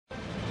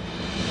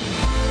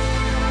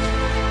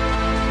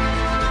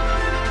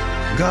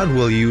God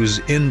will use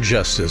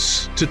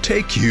injustice to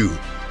take you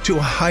to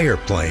a higher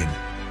plane.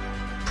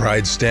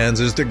 Pride stands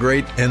as the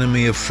great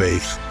enemy of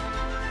faith.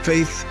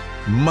 Faith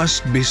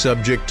must be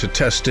subject to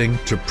testing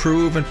to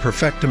prove and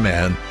perfect a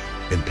man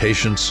in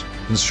patience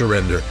and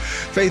surrender.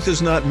 Faith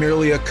is not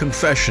merely a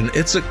confession,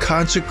 it's a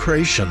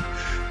consecration.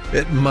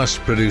 It must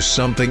produce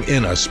something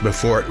in us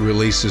before it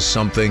releases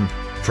something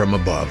from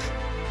above.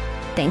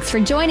 Thanks for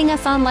joining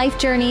us on Life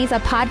Journeys, a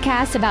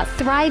podcast about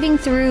thriving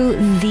through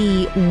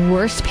the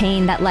worst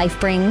pain that life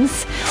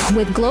brings.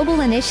 With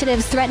global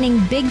initiatives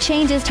threatening big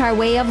changes to our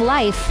way of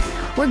life,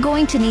 we're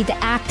going to need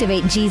to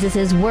activate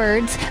Jesus'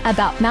 words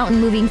about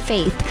mountain-moving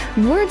faith.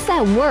 Words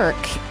That Work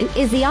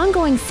is the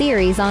ongoing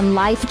series on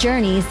Life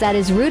Journeys that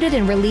is rooted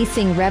in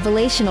releasing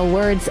revelational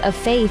words of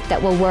faith that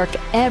will work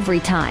every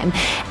time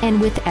and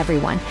with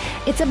everyone.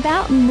 It's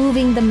about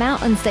moving the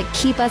mountains that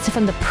keep us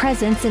from the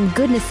presence and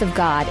goodness of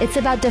God. It's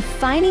about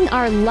defining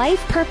our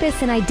life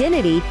purpose and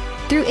identity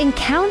through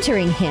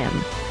encountering Him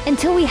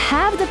until we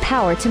have the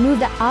power to move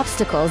the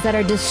obstacles that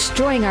are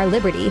destroying our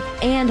liberty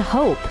and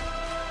hope.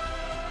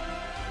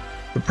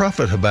 The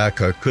prophet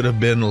Habakkuk could have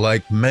been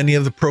like many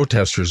of the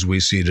protesters we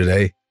see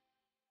today.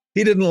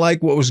 He didn't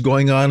like what was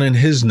going on in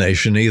his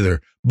nation either,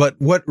 but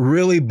what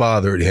really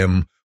bothered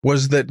him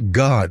was that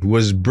God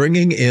was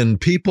bringing in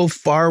people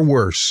far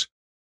worse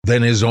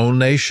than his own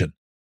nation.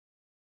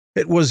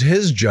 It was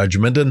his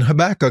judgment, and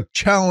Habakkuk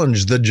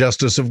challenged the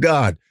justice of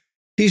God.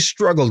 He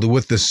struggled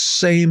with the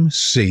same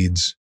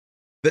seeds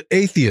that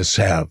atheists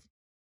have,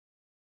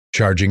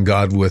 charging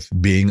God with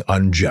being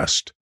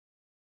unjust.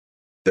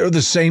 They're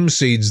the same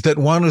seeds that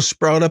want to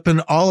sprout up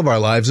in all of our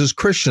lives as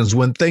Christians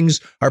when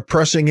things are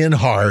pressing in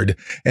hard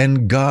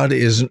and God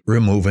isn't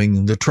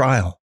removing the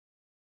trial.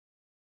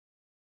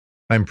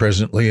 I'm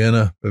presently in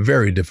a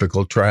very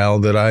difficult trial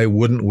that I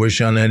wouldn't wish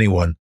on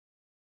anyone.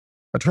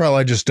 A trial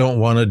I just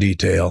don't want to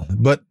detail,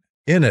 but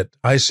in it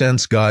I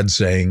sense God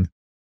saying,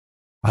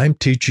 I'm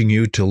teaching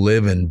you to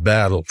live in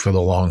battle for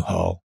the long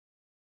haul,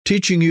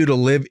 teaching you to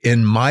live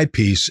in my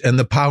peace and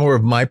the power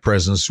of my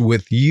presence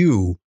with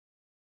you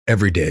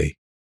every day.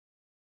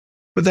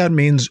 But that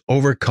means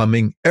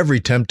overcoming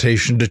every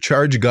temptation to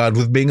charge God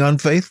with being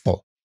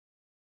unfaithful.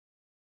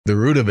 The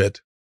root of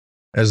it,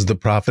 as the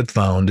prophet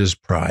found, is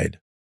pride.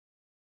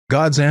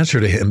 God's answer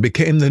to him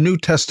became the New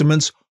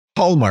Testament's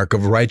hallmark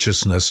of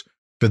righteousness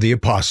for the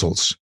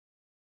apostles.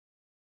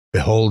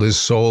 Behold, his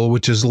soul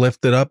which is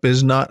lifted up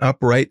is not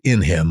upright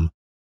in him,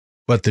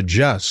 but the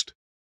just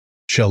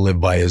shall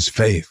live by his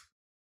faith.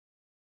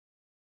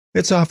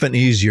 It's often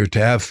easier to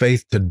have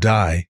faith to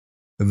die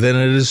than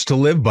it is to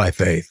live by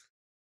faith.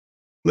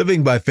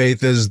 Living by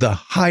faith is the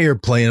higher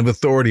plane of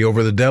authority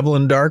over the devil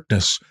and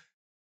darkness.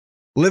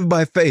 Live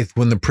by faith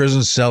when the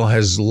prison cell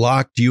has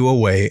locked you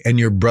away and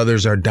your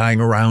brothers are dying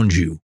around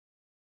you.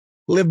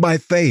 Live by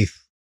faith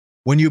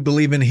when you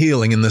believe in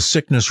healing and the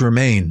sickness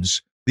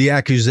remains, the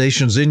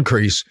accusations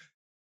increase,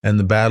 and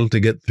the battle to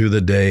get through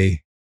the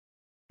day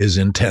is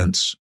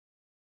intense.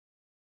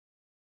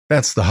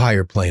 That's the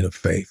higher plane of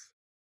faith.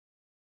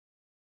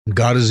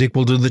 God is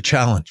equal to the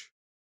challenge.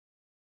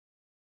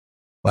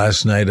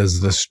 Last night,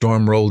 as the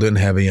storm rolled in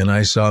heavy and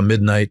I saw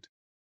midnight,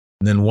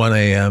 and then 1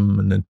 a.m.,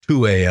 and then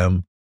 2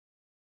 a.m.,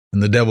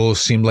 and the devil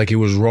seemed like he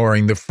was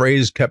roaring, the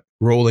phrase kept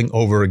rolling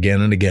over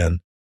again and again.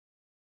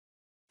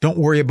 Don't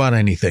worry about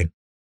anything.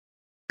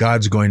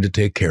 God's going to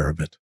take care of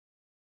it.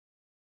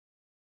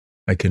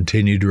 I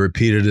continued to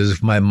repeat it as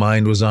if my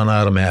mind was on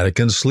automatic,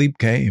 and sleep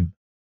came.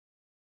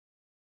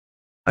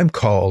 I'm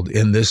called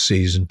in this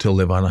season to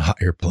live on a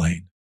higher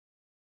plane.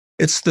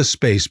 It's the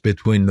space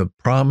between the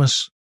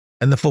promise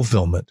and the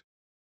fulfillment,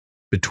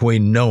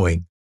 between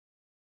knowing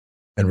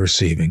and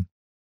receiving.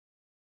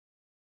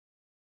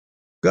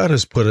 God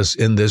has put us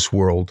in this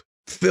world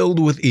filled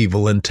with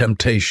evil and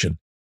temptation,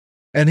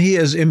 and He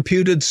has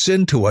imputed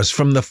sin to us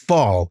from the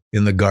fall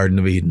in the Garden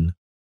of Eden.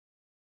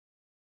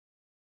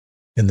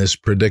 In this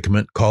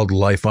predicament called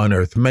life on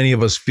earth, many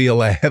of us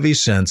feel a heavy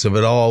sense of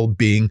it all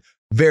being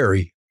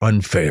very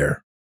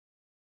unfair.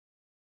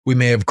 We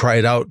may have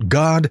cried out,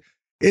 God,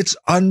 it's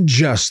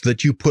unjust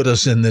that you put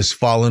us in this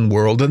fallen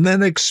world and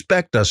then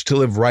expect us to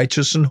live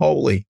righteous and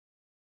holy.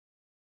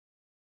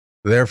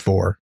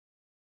 Therefore,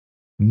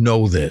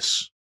 know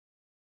this.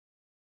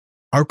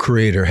 Our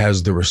Creator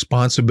has the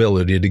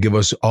responsibility to give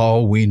us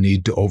all we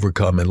need to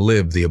overcome and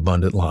live the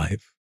abundant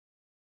life.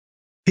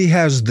 He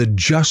has the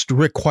just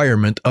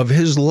requirement of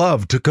His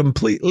love to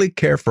completely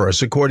care for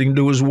us according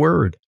to His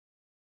word.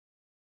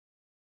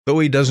 Though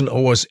He doesn't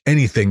owe us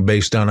anything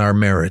based on our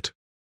merit,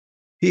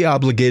 He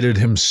obligated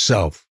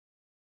Himself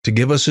to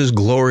give us His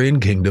glory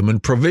and kingdom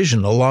and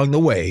provision along the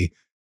way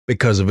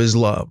because of His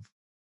love,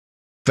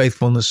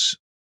 faithfulness,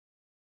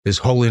 His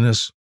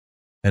holiness,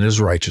 and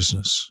His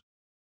righteousness.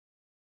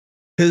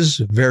 His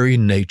very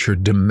nature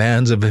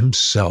demands of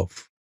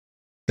Himself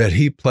that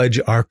He pledge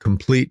our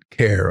complete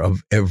care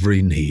of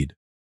every need.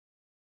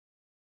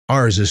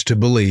 Ours is to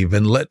believe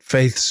and let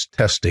faith's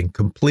testing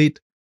complete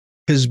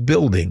His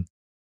building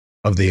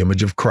of the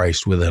image of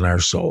Christ within our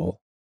soul.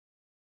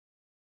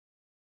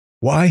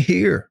 Why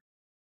here?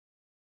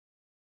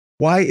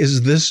 Why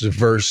is this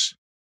verse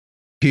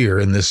here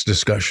in this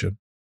discussion?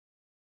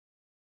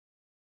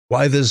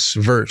 Why this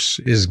verse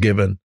is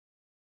given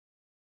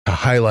to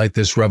highlight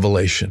this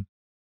revelation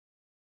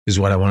is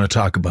what I want to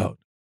talk about.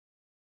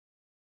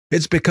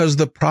 It's because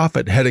the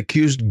prophet had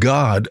accused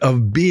God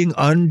of being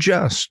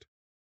unjust.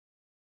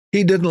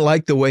 He didn't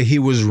like the way he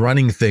was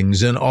running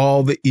things and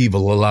all the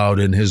evil allowed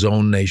in his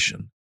own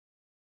nation.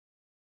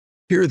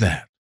 Hear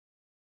that.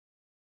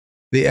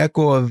 The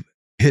echo of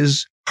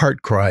his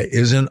heart cry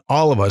is in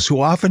all of us who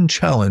often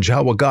challenge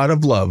how a God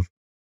of love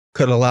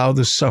could allow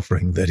the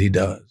suffering that he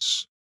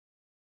does.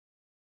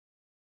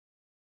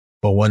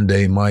 But one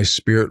day my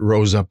spirit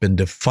rose up in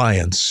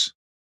defiance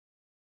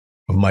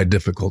of my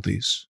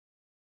difficulties.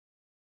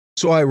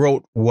 So I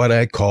wrote what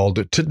I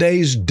called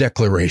today's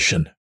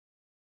declaration.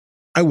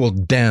 I will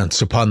dance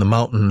upon the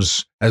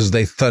mountains as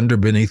they thunder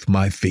beneath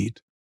my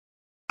feet.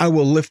 I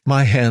will lift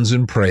my hands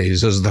in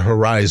praise as the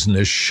horizon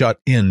is shut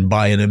in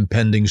by an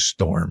impending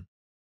storm.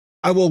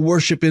 I will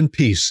worship in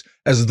peace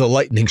as the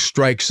lightning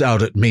strikes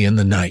out at me in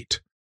the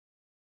night.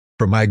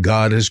 For my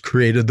God has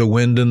created the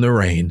wind and the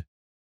rain.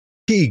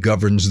 He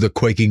governs the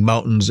quaking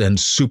mountains and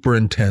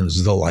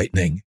superintends the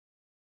lightning.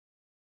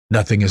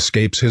 Nothing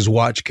escapes his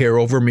watch care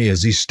over me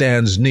as he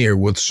stands near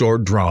with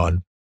sword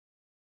drawn.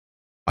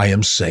 I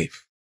am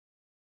safe.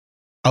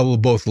 I will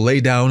both lay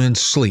down and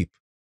sleep,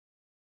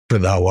 for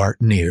thou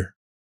art near.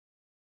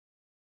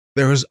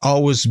 There has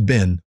always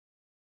been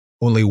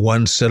only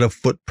one set of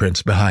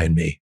footprints behind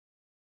me,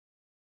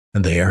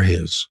 and they are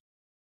his.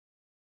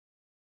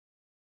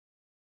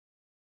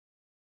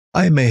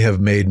 I may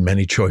have made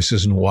many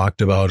choices and walked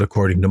about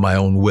according to my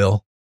own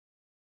will,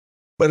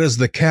 but as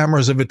the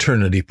cameras of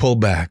eternity pull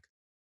back,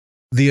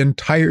 the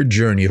entire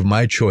journey of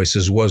my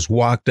choices was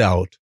walked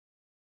out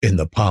in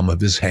the palm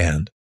of his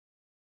hand.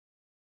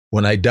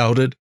 When I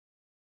doubted,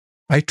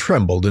 I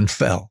trembled and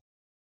fell,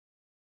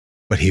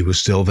 but he was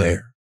still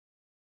there.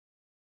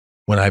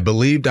 When I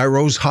believed, I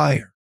rose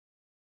higher.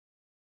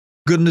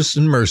 Goodness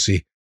and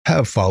mercy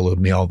have followed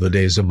me all the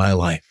days of my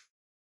life.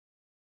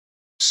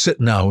 Sit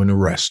now and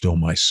rest, O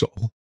my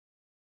soul.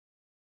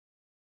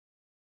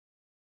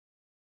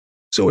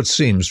 So it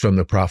seems from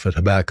the prophet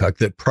Habakkuk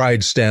that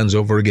pride stands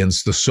over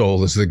against the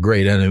soul as the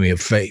great enemy of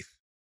faith.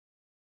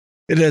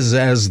 It is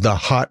as the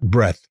hot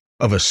breath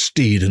of a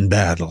steed in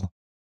battle.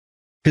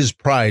 His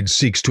pride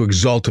seeks to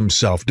exalt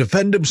himself,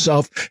 defend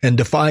himself, and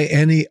defy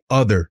any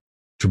other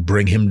to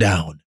bring him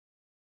down.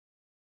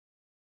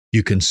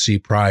 You can see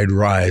pride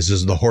rise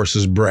as the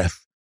horse's breath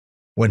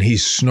when he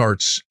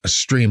snorts a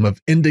stream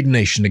of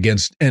indignation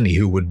against any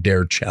who would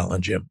dare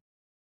challenge him.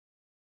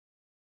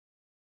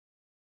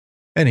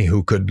 Any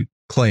who could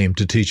claim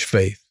to teach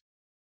faith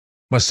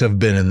must have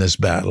been in this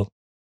battle,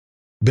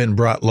 been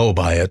brought low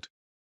by it,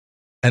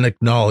 and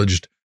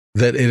acknowledged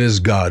that it is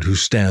God who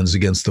stands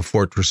against the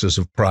fortresses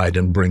of pride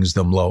and brings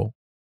them low.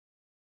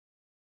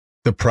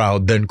 The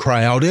proud then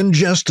cry out,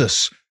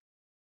 "Injustice!"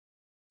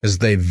 as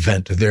they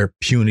vent their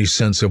puny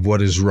sense of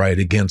what is right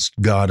against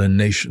God and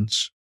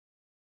nations.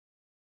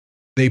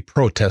 They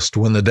protest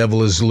when the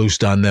devil is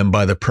loosed on them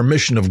by the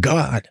permission of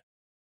God.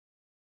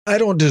 I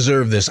don't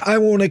deserve this. I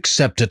won't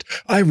accept it.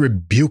 I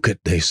rebuke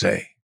it, they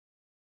say.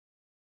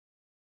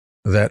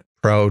 That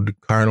proud,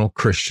 carnal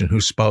Christian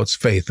who spouts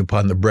faith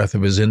upon the breath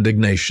of his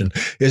indignation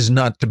is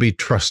not to be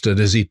trusted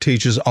as he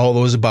teaches all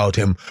those about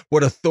him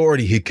what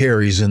authority he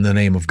carries in the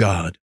name of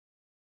God.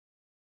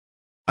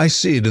 I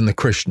see it in the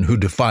Christian who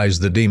defies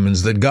the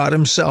demons that God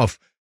himself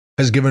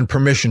has given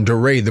permission to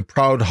raid the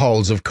proud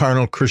halls of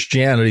carnal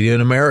Christianity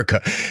in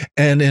America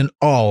and in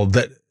all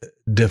that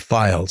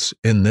defiles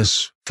in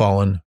this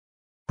fallen,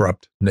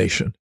 corrupt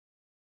nation.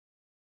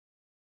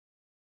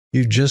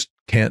 You just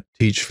can't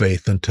teach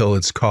faith until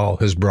its call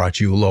has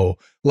brought you low,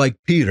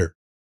 like Peter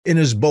in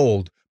his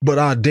bold but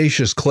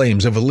audacious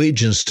claims of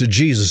allegiance to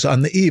Jesus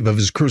on the eve of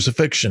his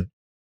crucifixion.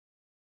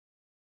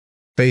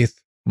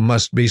 Faith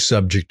must be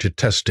subject to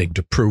testing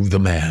to prove the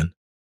man,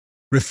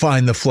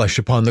 refine the flesh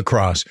upon the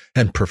cross,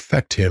 and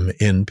perfect him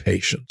in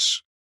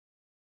patience.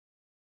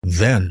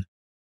 Then,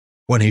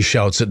 when he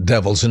shouts at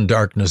devils in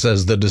darkness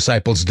as the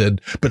disciples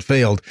did, but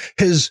failed,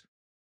 his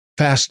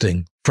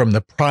fasting from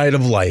the pride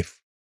of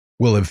life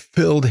will have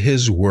filled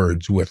his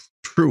words with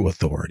true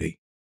authority.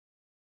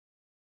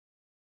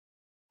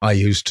 I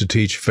used to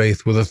teach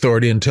faith with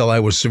authority until I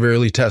was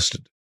severely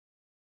tested.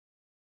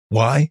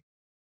 Why?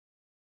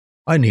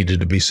 I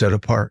needed to be set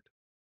apart,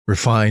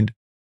 refined,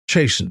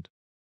 chastened,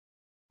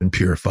 and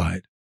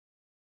purified.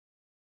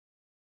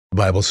 The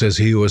Bible says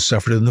he who has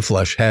suffered in the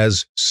flesh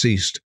has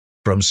ceased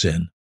from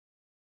sin.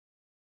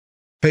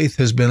 Faith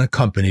has been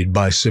accompanied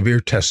by severe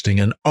testing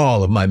in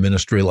all of my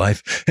ministry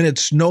life, and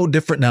it's no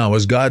different now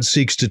as God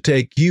seeks to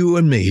take you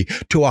and me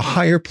to a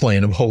higher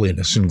plane of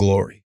holiness and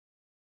glory.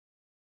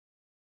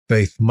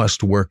 Faith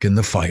must work in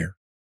the fire,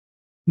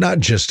 not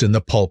just in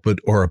the pulpit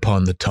or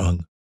upon the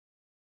tongue.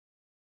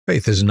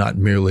 Faith is not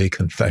merely a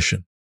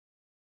confession.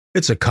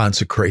 It's a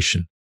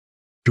consecration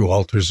through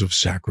altars of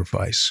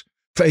sacrifice.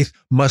 Faith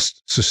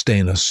must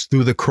sustain us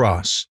through the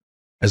cross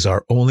as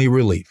our only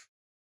relief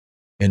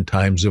in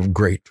times of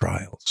great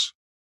trials.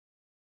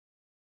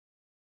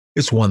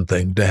 It's one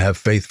thing to have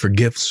faith for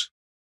gifts,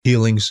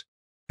 healings,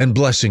 and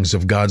blessings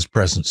of God's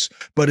presence,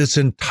 but it's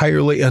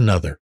entirely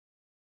another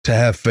to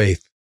have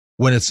faith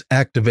when its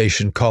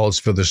activation calls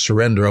for the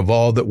surrender of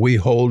all that we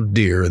hold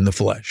dear in the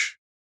flesh.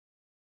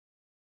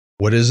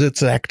 What is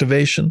its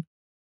activation?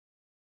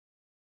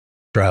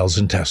 Trials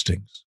and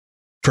testings.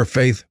 For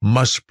faith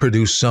must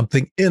produce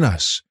something in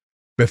us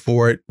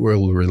before it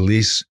will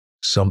release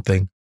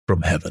something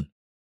from heaven.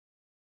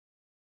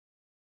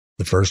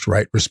 The first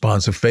right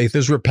response of faith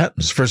is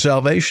repentance for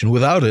salvation.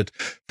 Without it,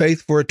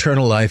 faith for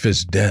eternal life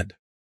is dead.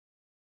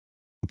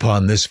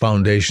 Upon this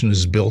foundation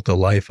is built a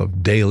life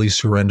of daily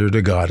surrender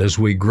to God as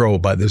we grow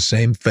by the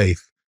same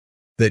faith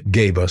that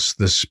gave us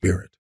the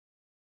Spirit.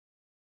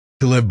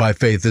 To live by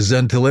faith is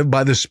then to live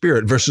by the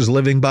Spirit versus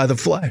living by the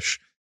flesh.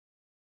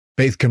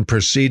 Faith can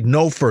proceed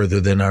no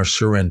further than our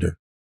surrender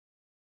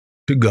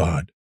to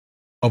God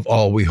of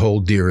all we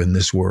hold dear in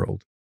this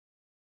world.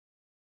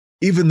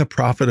 Even the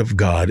prophet of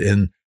God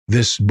in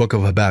this book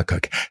of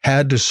Habakkuk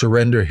had to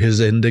surrender his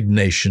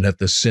indignation at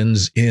the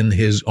sins in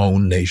his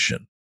own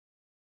nation.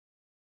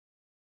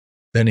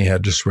 Then he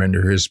had to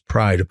surrender his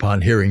pride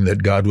upon hearing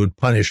that God would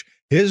punish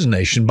his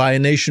nation by a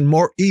nation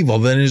more evil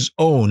than his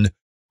own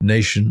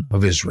nation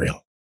of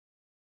Israel.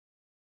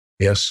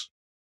 Yes,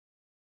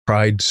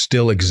 pride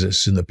still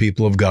exists in the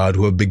people of God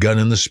who have begun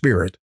in the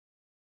Spirit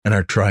and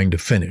are trying to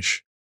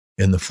finish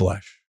in the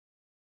flesh.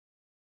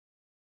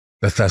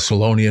 The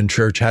Thessalonian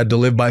church had to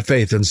live by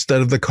faith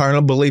instead of the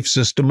carnal belief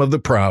system of the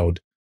proud.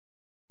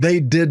 They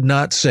did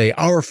not say,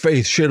 our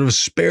faith should have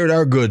spared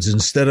our goods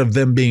instead of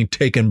them being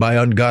taken by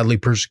ungodly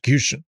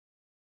persecution.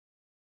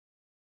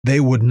 They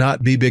would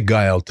not be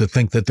beguiled to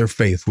think that their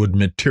faith would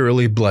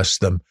materially bless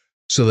them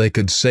so they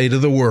could say to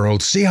the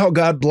world, see how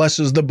God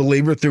blesses the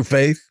believer through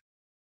faith?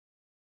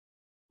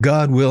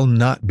 God will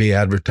not be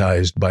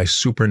advertised by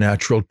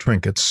supernatural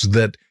trinkets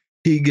that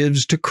he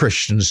gives to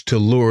Christians to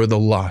lure the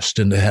lost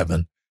into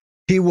heaven.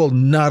 He will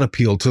not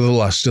appeal to the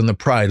lust and the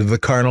pride of the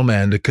carnal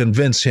man to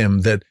convince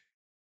him that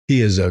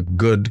he is a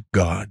good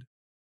God.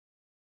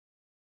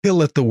 He'll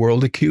let the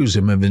world accuse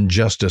him of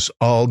injustice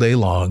all day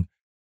long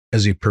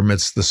as he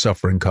permits the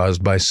suffering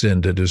caused by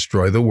sin to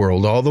destroy the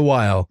world, all the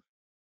while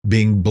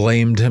being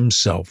blamed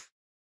himself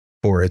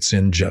for its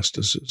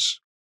injustices.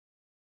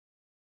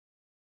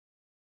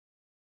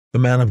 The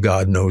man of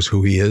God knows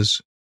who he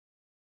is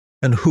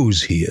and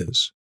whose he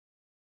is.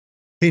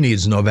 He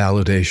needs no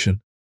validation,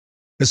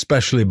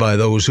 especially by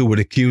those who would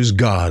accuse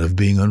God of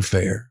being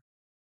unfair.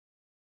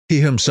 He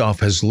himself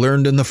has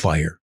learned in the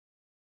fire.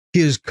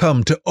 He has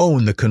come to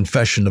own the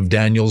confession of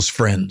Daniel's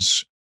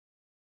friends.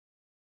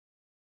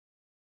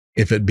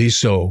 If it be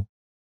so,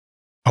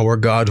 our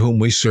God whom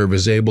we serve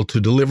is able to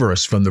deliver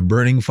us from the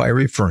burning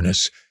fiery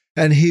furnace,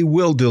 and he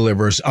will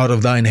deliver us out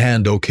of thine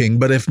hand, O king.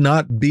 But if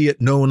not, be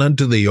it known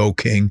unto thee, O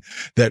king,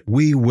 that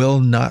we will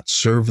not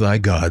serve thy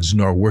gods,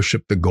 nor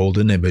worship the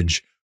golden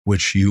image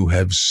which you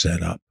have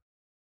set up.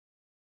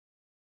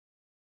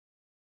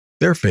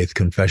 Their faith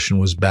confession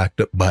was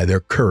backed up by their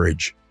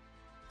courage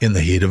in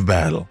the heat of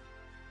battle.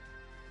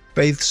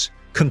 Faith's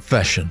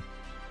confession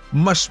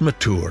must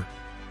mature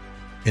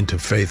into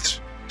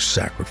faith's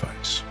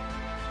sacrifice.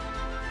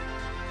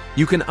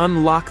 You can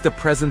unlock the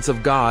presence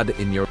of God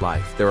in your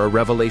life. There are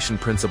revelation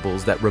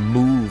principles that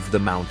remove the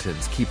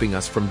mountains, keeping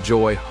us from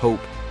joy,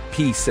 hope,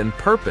 peace, and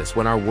purpose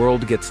when our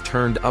world gets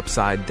turned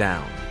upside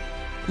down.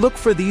 Look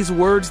for these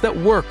words that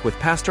work with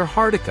Pastor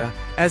Hardica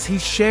as he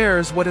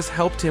shares what has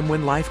helped him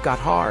when life got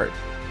hard.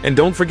 And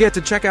don't forget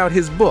to check out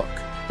his book,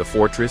 The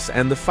Fortress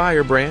and the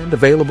Firebrand,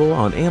 available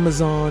on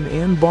Amazon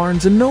and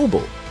Barnes &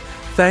 Noble.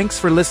 Thanks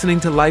for listening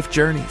to Life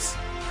Journeys.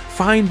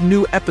 Find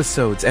new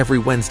episodes every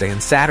Wednesday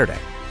and Saturday.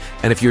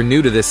 And if you're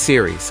new to this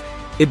series,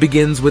 it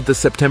begins with the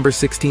September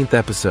 16th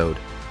episode.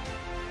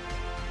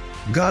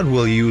 God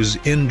will use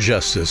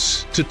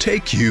injustice to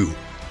take you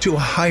to a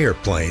higher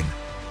plane.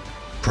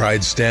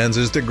 Pride stands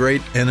as the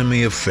great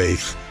enemy of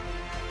faith.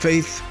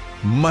 Faith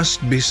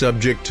must be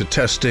subject to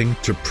testing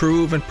to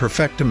prove and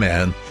perfect a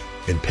man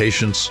in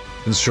patience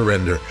and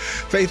surrender.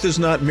 Faith is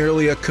not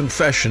merely a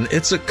confession,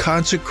 it's a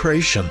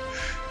consecration.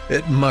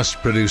 It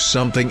must produce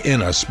something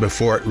in us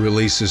before it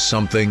releases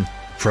something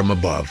from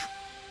above.